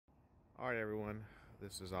Alright everyone,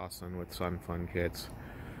 this is Austin with Sunfunkits.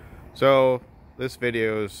 So this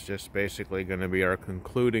video is just basically going to be our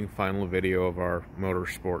concluding final video of our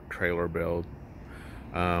motorsport trailer build.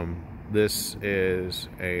 This is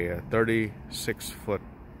a 36-foot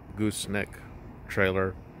gooseneck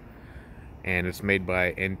trailer, and it's made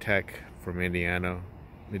by inTech from Indiana.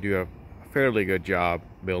 They do a fairly good job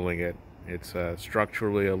building it. It's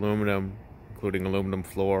structurally aluminum, including aluminum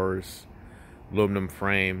floors, aluminum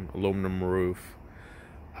frame, aluminum roof.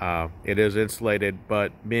 It is insulated,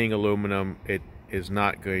 but being aluminum, it is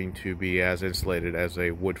not going to be as insulated as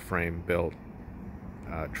a wood frame built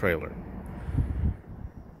trailer.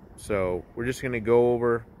 So we're just going to go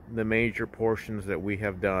over the major portions that we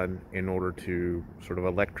have done in order to sort of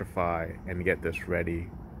electrify and get this ready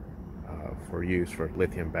for use for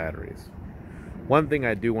lithium batteries. One thing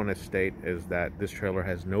I do want to state is that this trailer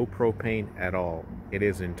has no propane at all. It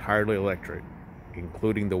is entirely electric,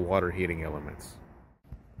 including the water heating elements.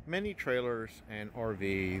 Many trailers and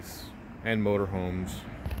RVs and motorhomes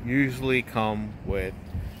usually come with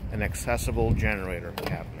an accessible generator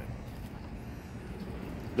cabinet.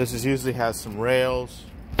 This usually has some rails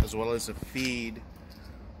as well as a feed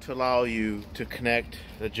to allow you to connect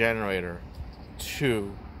the generator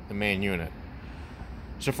to the main unit.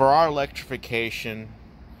 So for our electrification,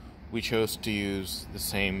 we chose to use the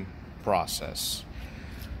same process.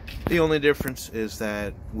 The only difference is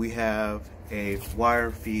that we have a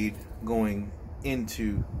wire feed going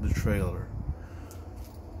into the trailer.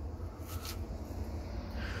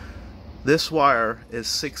 This wire is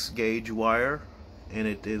 6-gauge wire, and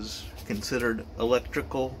it is considered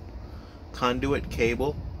electrical conduit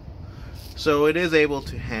cable, so it is able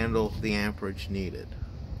to handle the amperage needed.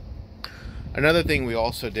 Another thing we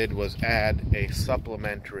also did was add a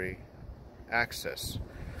supplementary access,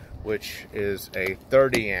 which is a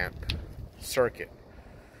 30 amp circuit.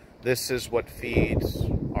 This is what feeds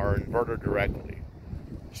our inverter directly.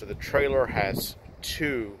 So the trailer has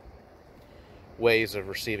two ways of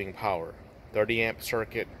receiving power: 30 amp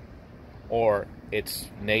circuit or its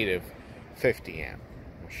native 50 amp.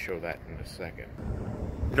 I'll show that in a second.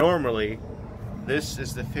 Normally, this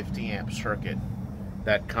is the 50 amp circuit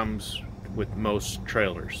that comes with most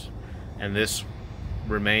trailers, and this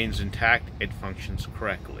remains intact. It functions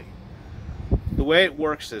correctly. The way it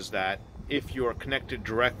works is that if you are connected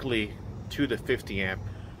directly to the 50 amp,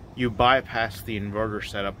 you bypass the inverter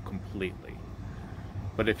setup completely.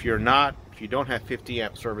 But if you don't have 50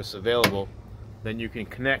 amp service available, then you can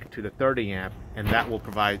connect to the 30 amp, and that will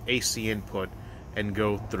provide AC input and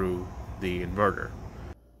go through the inverter.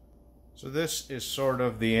 So this is sort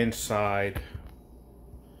of the inside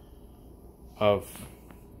of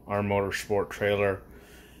our motorsport trailer,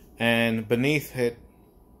 and beneath it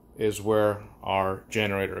is where our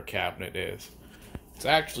generator cabinet is. It's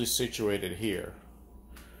actually situated here.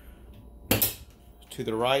 To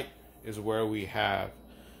the right is where we have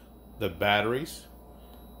the batteries.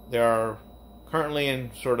 They are currently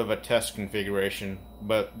in sort of a test configuration,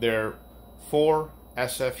 but they're 4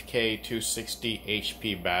 SFK 260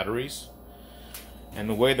 HP batteries, and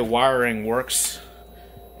the way the wiring works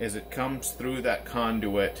is it comes through that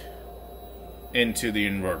conduit into the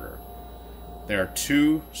inverter. There are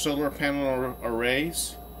 2 solar panel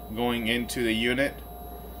arrays going into the unit,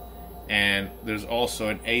 and there's also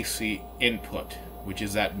an AC input, which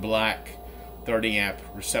is that black 30 amp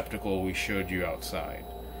receptacle we showed you outside.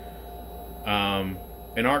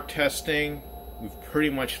 In our testing, we've pretty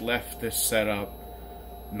much left this setup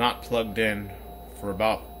not plugged in for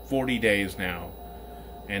about 40 days now.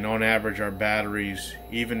 And on average, our batteries,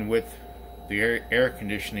 even with the air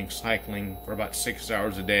conditioning cycling for about 6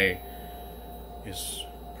 hours a day, is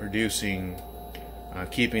producing,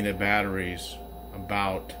 keeping the batteries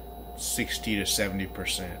about 60 to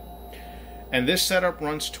 70%. And this setup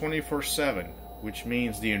runs 24/7, which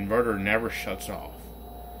means the inverter never shuts off.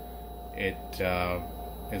 It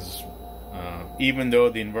is, even though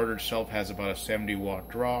the inverter itself has about a 70 watt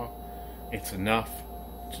draw, it's enough.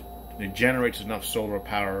 It generates enough solar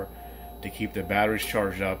power to keep the batteries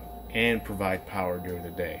charged up and provide power during the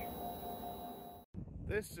day.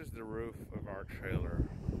 This is the roof of our trailer,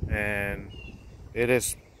 and it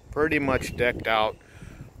is pretty much decked out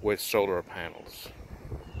with solar panels.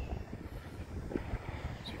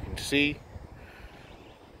 As you can see,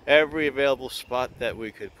 every available spot that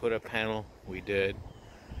we could put a panel, we did.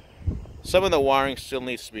 Some of the wiring still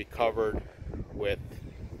needs to be covered with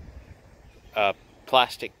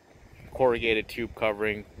plastic corrugated tube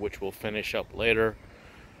covering, which we'll finish up later.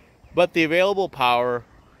 But the available power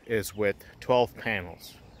is with 12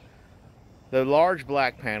 panels. The large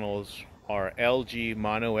black panels are LG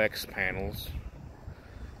Mono X panels.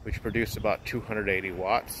 which produce about 280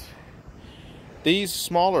 watts. These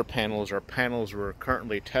smaller panels are panels we're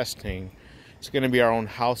currently testing. It's going to be our own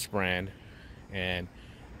house brand, and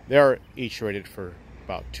they're each rated for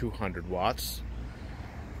about 200 watts.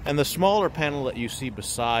 And the smaller panel that you see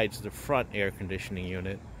besides the front air conditioning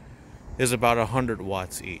unit is about 100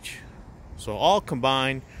 watts each. So all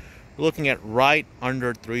combined, we're looking at right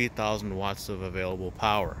under 3,000 watts of available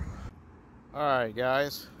power. Alright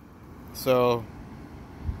guys, so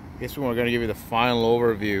I guess we're going to give you the final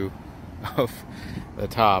overview of the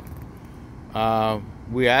top.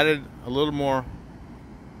 We added a little more,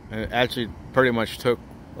 and actually pretty much took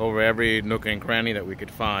over every nook and cranny that we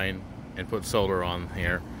could find and put solar on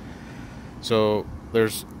here. So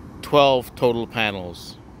there's 12 total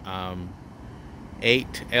panels, 8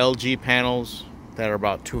 LG panels that are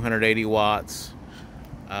about 280 watts.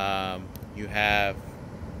 You have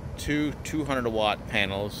 2 200 watt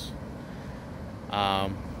panels.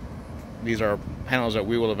 These are panels that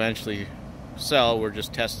we will eventually sell. We're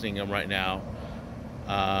just testing them right now.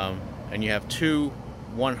 And you have 2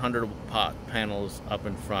 100 watt panels up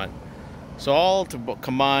in front. So all to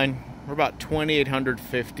combine, we're about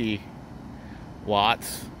 2,850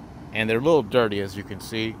 watts, and they're a little dirty, as you can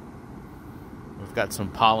see. We've got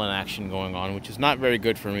some pollen action going on, which is not very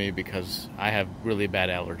good for me because I have really bad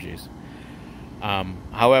allergies.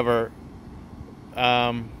 However, if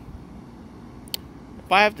I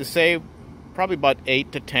have to say, probably about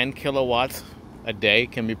 8 to 10 kilowatts a day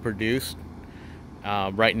can be produced.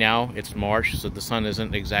 Right now it's March, so the sun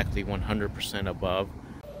isn't exactly 100% above.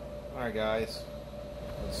 Alright guys,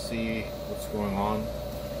 let's see what's going on.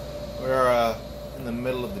 We're in the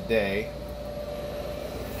middle of the day,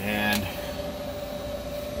 and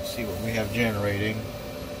let's see what we have generating.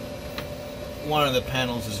 One of the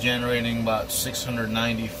panels is generating about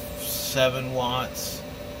 697 watts,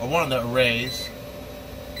 or one of the arrays.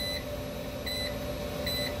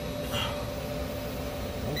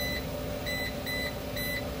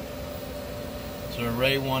 So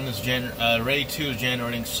array 1 is array 2 is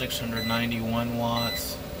generating 691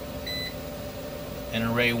 watts, and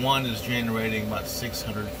array 1 is generating about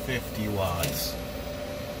 650 watts.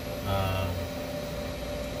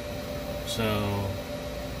 So,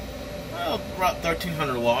 well, about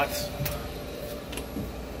 1,300 watts.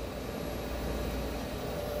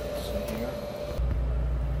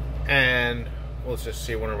 And let's just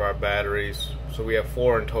see one of our batteries. So we have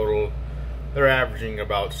 4 in total. They're averaging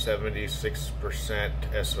about 76%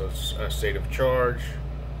 as a state of charge.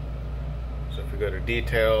 So if we go to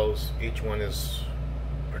details, each one is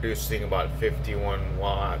producing about 51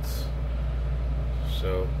 watts.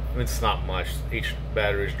 So it's not much. Each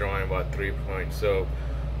battery is drawing about 3 points. So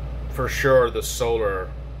for sure the solar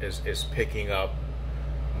is picking up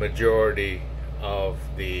majority of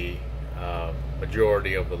the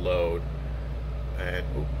load. And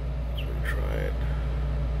let's retry it.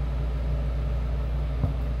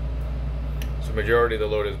 So majority of the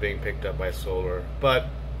load is being picked up by solar, but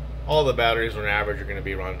all the batteries on average are going to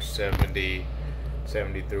be around 70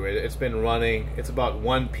 through it. It's been running. It's about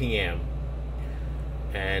 1 p.m.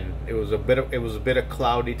 and it was a bit of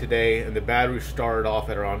cloudy today, and the battery started off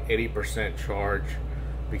at around 80% charge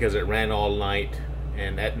because it ran all night.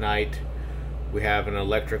 And at night we have an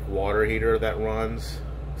electric water heater that runs.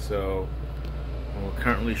 So I'll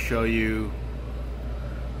currently show you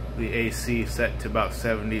the AC set to about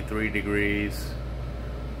 73 degrees,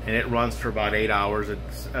 and it runs for about 8 hours.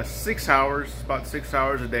 It's about 6 hours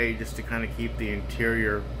a day, just to kind of keep the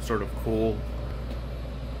interior sort of cool.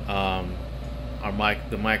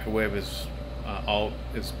 The microwave is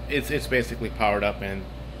it's basically powered up, and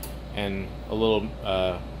a little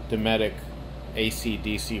Dometic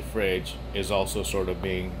AC/DC fridge is also sort of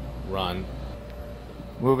being run.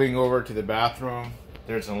 Moving over to the bathroom,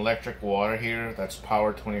 there's an electric water heater that's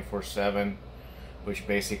powered 24/7, which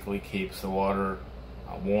basically keeps the water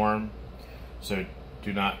warm. So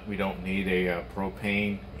we don't need a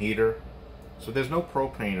propane heater. So there's no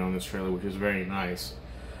propane on this trailer, which is very nice.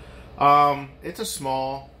 It's a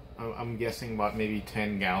small, I'm guessing about maybe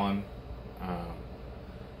 10 gallon,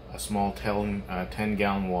 a small 10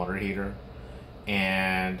 gallon water heater,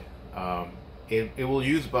 and it will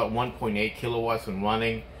use about 1.8 kilowatts when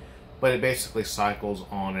running, but it basically cycles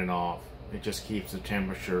on and off. It just keeps the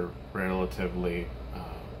temperature relatively,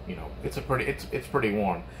 you know, it's pretty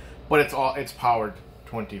warm, but it's powered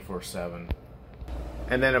 24/7.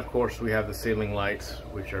 And then of course we have the ceiling lights,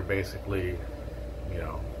 which are basically, you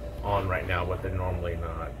know, on right now, but they're normally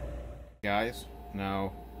not. Guys,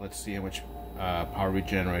 now let's see how much power we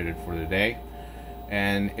generated for the day,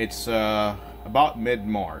 and it's about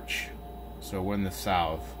mid-March, so we're in the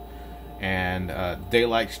south, and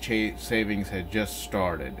daylight savings had just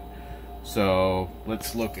started. So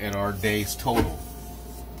let's look at our days total.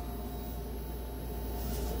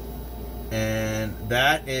 And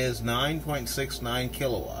that is 9.69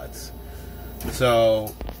 kilowatts.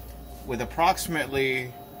 So with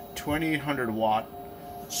approximately 2800 watt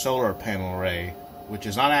solar panel array, which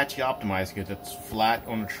is not actually optimized because it's flat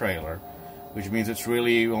on the trailer, which means it's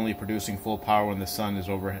really only producing full power when the sun is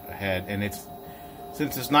overhead, and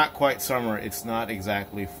since it's not quite summer, it's not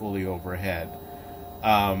exactly fully overhead.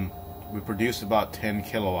 We produce about 10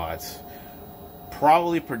 kilowatts.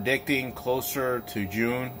 Probably predicting closer to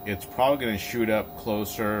June, it's probably going to shoot up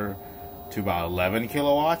closer to about 11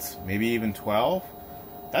 kilowatts, maybe even 12.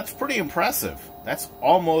 That's pretty impressive. That's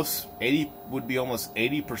almost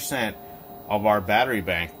 80% of our battery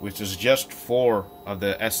bank, which is just 4 of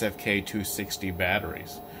the SFK 260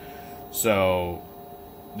 batteries. So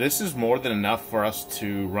this is more than enough for us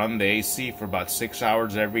to run the AC for about 6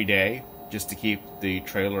 hours every day, just to keep the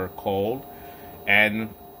trailer cold.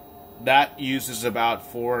 And that uses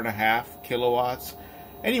about 4.5 kilowatts,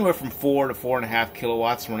 anywhere from 4 to 4.5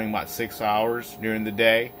 kilowatts, running about 6 hours during the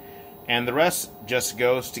day, and the rest just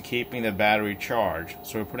goes to keeping the battery charged.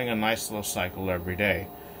 So we're putting a nice little cycle every day.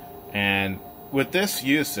 And with this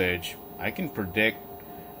usage, I can predict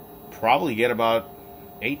probably get about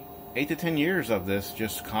 8 to 10 years of this,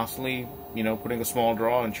 just constantly, putting a small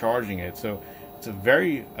draw and charging it. So it's a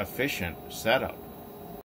very efficient setup.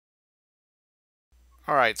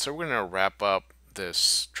 Alright, so we're going to wrap up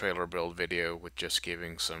this trailer build video with just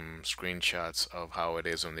giving some screenshots of how it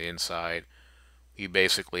is on the inside. We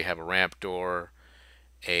basically have a ramp door,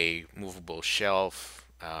 a movable shelf,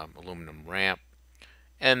 aluminum ramp,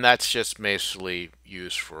 and that's just basically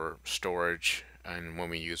used for storage and when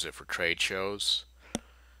we use it for trade shows.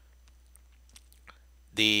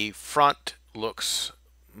 The front looks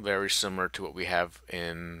very similar to what we have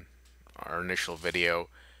in our initial video.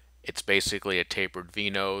 It's basically a tapered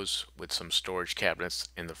V-nose with some storage cabinets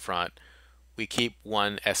in the front. We keep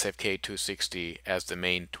one SFK 260 as the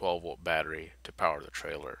main 12-volt battery to power the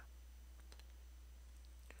trailer.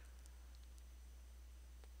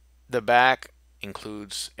 The back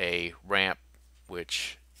includes a ramp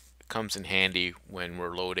which comes in handy when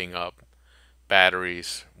we're loading up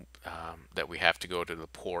batteries that we have to go to the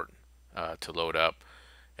port to load up.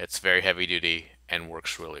 It's very heavy duty and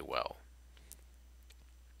works really well.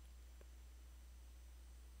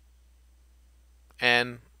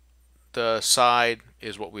 And the side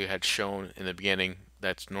is what we had shown in the beginning.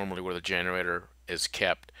 That's normally where the generator is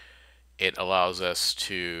kept. It allows us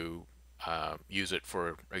to use it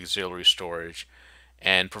for auxiliary storage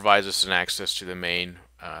and provides us an access to the main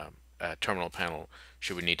terminal panel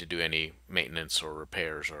should we need to do any maintenance or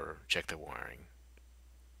repairs or check the wiring.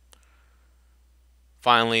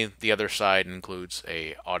 Finally, the other side includes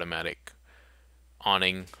a automatic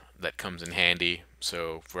awning that comes in handy.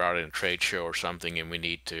 So if we're out at a trade show or something and we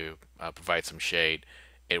need to provide some shade,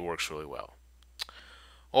 it works really well.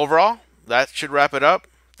 Overall, that should wrap it up.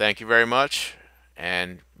 Thank you very much,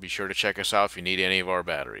 and be sure to check us out if you need any of our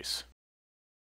batteries.